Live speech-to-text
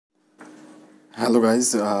Hello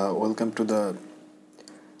guys, welcome to the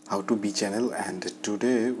how to be channel, and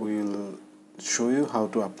today we will show you how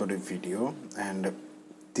to upload a video. And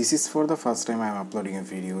this is for the first time I am uploading a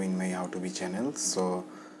video in my how to be channel, so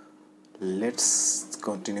let's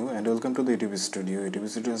continue. And welcome to the YouTube studio. YouTube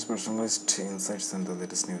studio has personalized insights and the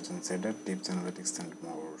latest news, insider tips, analytics and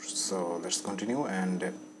more. So let's continue.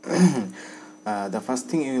 And the first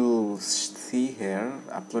thing you will see here,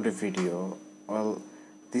 upload a video. Well,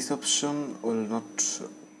 this option will not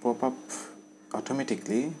pop up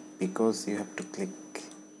automatically because you have to click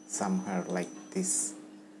somewhere like this.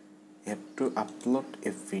 You have to upload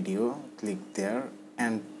a video, click there,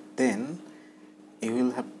 and then you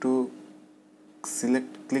will have to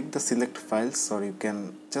click the select files, or you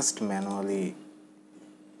can just manually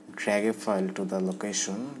drag a file to the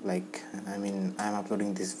location. Like I'm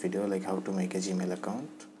uploading this video like how to make a Gmail account,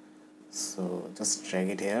 so just drag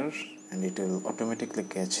it here and it will automatically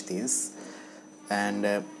catch this.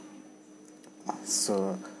 And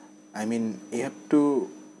so you have to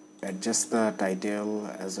adjust the title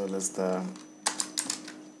as well as the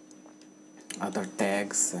other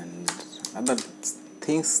tags and other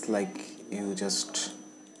things. Like you just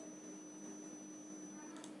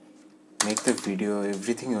make the video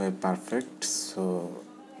everything will be perfect, so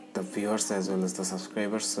the viewers as well as the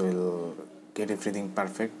subscribers will get everything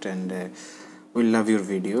perfect and will love your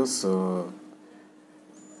video. So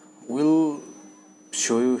we'll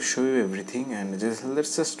show you everything, and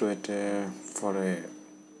let's just wait for a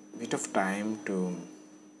bit of time to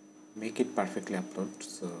make it perfectly upload.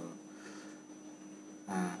 So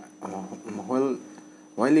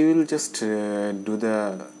while you will just do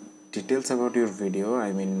the details about your video,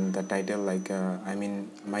 the title, like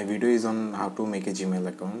my video is on how to make a Gmail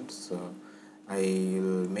account, so I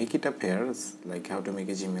will make it up here like how to make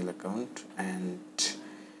a Gmail account, and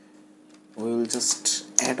we will just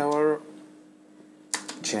add our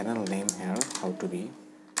channel name here, how to be.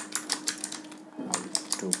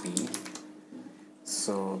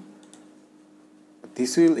 So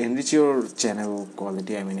this will enrich your channel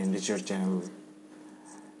quality, enrich your channel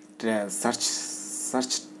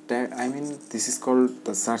search tag. This is called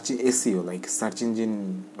the search SEO, like search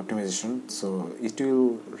engine optimization, so it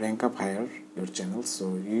will rank up higher your channel.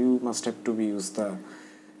 So you must have to use the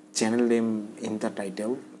channel name in the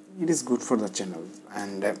title. It is good for the channel.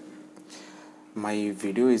 And my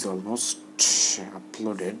video is almost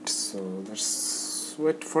uploaded, so let's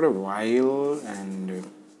wait for a while and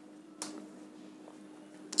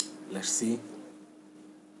let's see.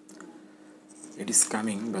 It is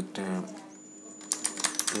coming, but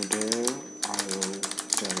today I will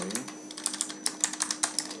try.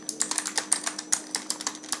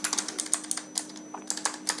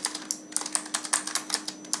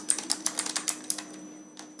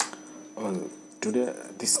 Well, today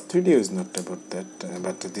this video is not about that,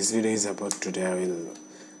 but this video is about today. I will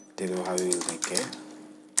tell you how you will make a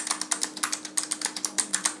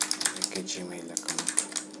Gmail account.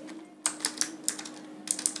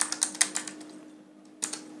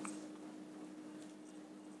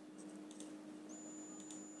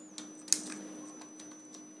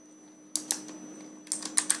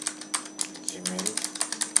 Gmail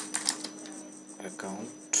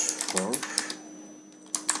account for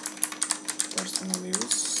personal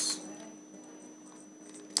use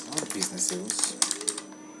or business use.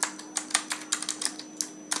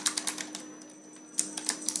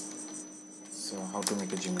 So how to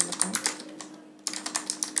make a Gmail account.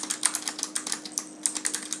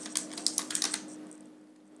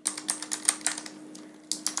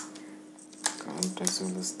 Account as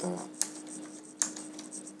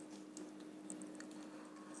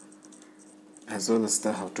well as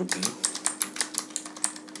the how to be.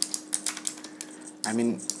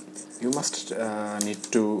 You must need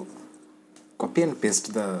to copy and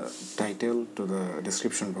paste the title to the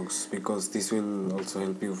description box, because this will also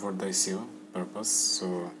help you for the SEO purpose.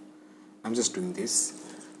 So I'm just doing this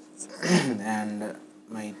and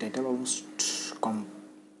my title almost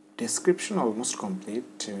description almost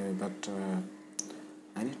complete, but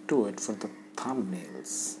I need to wait for the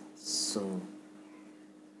thumbnails. So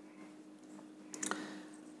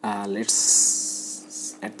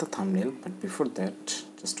let's add the thumbnail, but before that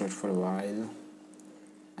just wait for a while.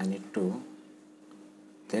 I need to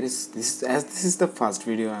this is the first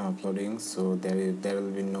video I'm uploading, so there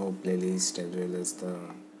will be no playlist as well as the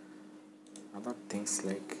other things,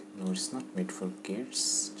 like no, it's not made for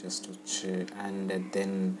kids, just to check. And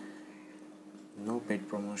then no paid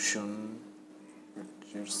promotion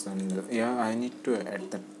pictures, and yeah, I need to add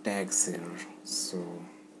the tags here. So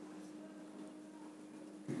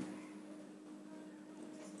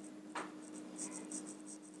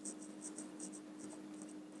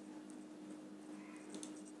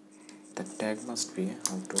the tag must be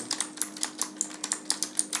how to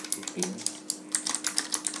be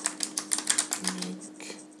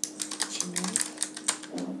make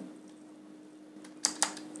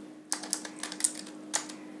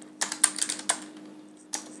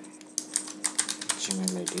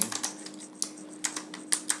Gmail ID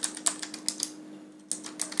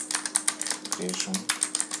creation,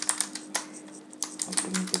 how to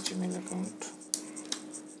make a Gmail account,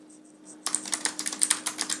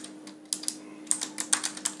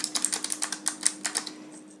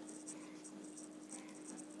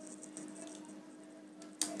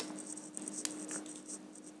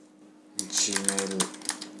 Gmail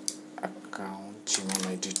account, Gmail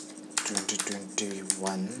ID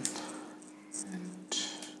 2021, and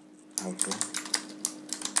how to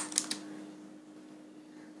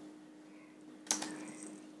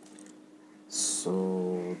so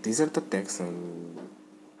these are the tags I'll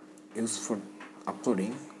use for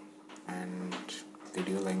uploading, and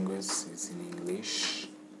video language is in English.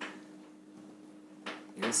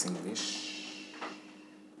 Yes, English,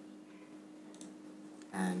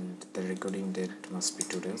 and the recording date must be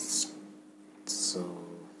today's. So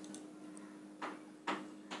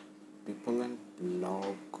people and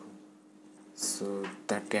blog, so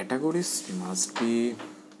the categories must be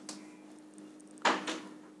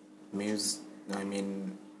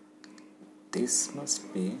this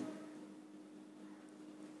must be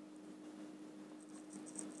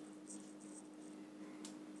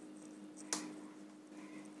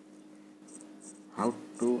how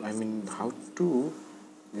to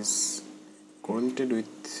is correlated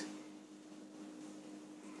with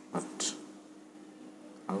what?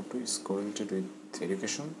 How to is correlated with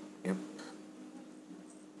education? Yep.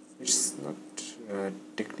 It's not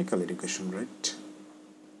technical education, right?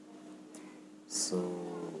 So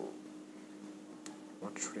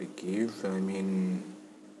what should I give?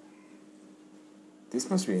 This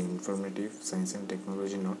must be informative, science and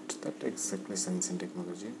technology, not that exactly science and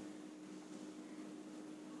technology.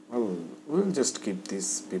 Well, we'll just keep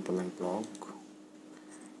this people and blog,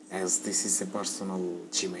 as this is a personal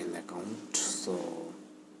Gmail account, so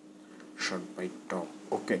short by top.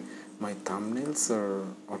 Okay, my thumbnails are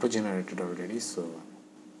auto-generated already, so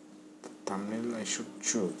the thumbnail I should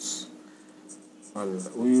choose. Well,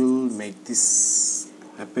 we will make this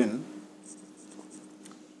happen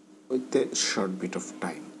with a short bit of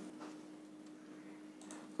time.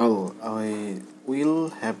 Well, I will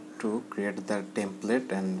have to create the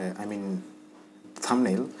template and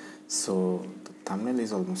thumbnail. So the thumbnail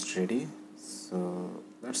is almost ready, so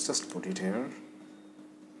let's just put it here,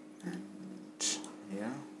 and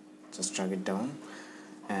yeah, just drag it down,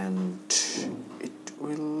 and it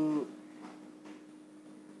will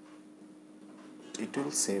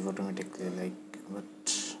save automatically.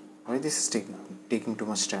 But why this is taking too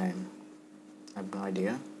much time? I have no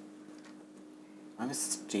idea. I'm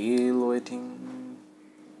still waiting.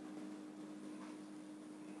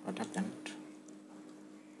 What happened?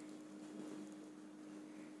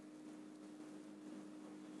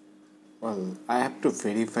 Well, I have to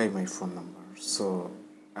verify my phone number. So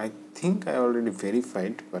I think I already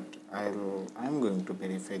verified, but I'm going to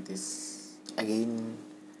verify this again.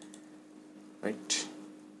 Right?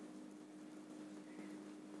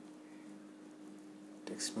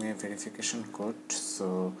 Text me a verification code.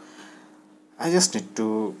 So I just need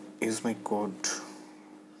to use my code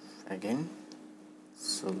again.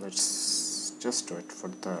 So let's just wait for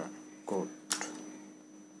the code.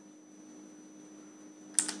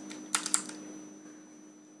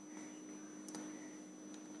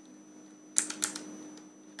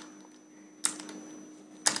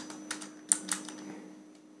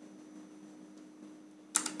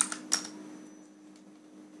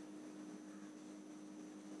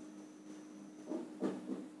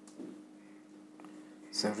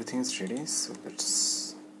 So everything is ready, so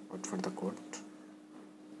let's wait for the code.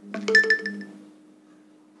 I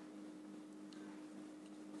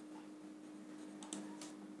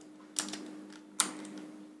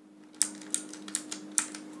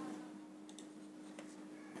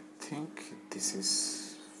think this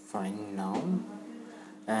is fine now,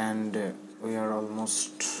 and we are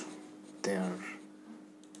almost there.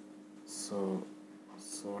 So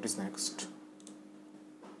what is next?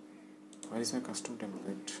 Where is my custom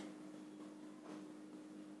template?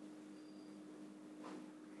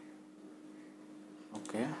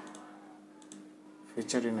 Okay,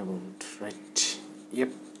 feature enabled, right?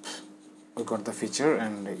 Yep, we got the feature,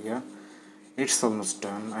 and yeah, it's almost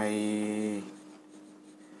done. I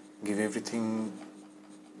give everything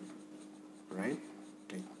right,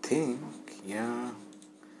 I think. Yeah,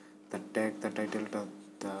 the tag, the title,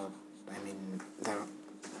 the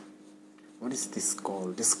what is this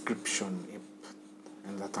called, description,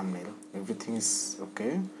 and the thumbnail, everything is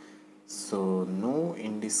okay. So no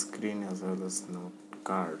indie screen as well as no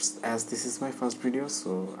cards, as this is my first video,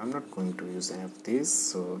 so I'm not going to use any of this.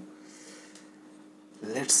 So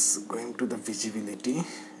let's go into the visibility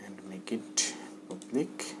and make it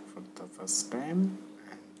public for the first time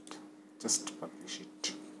and just publish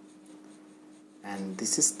it. And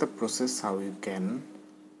this is the process how you can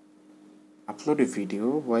upload a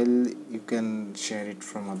video while you can share it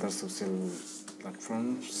from other social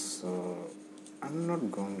platforms. So I'm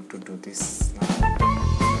not going to do this now.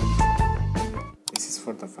 This is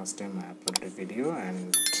for the first time I uploaded a video,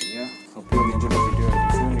 and yeah, hope you will enjoy the video.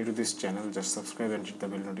 And if you are new to this channel, just subscribe and hit the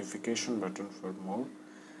bell notification button for more.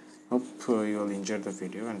 Hope you all enjoyed the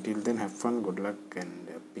video. Until then, have fun, good luck, and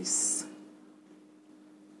peace.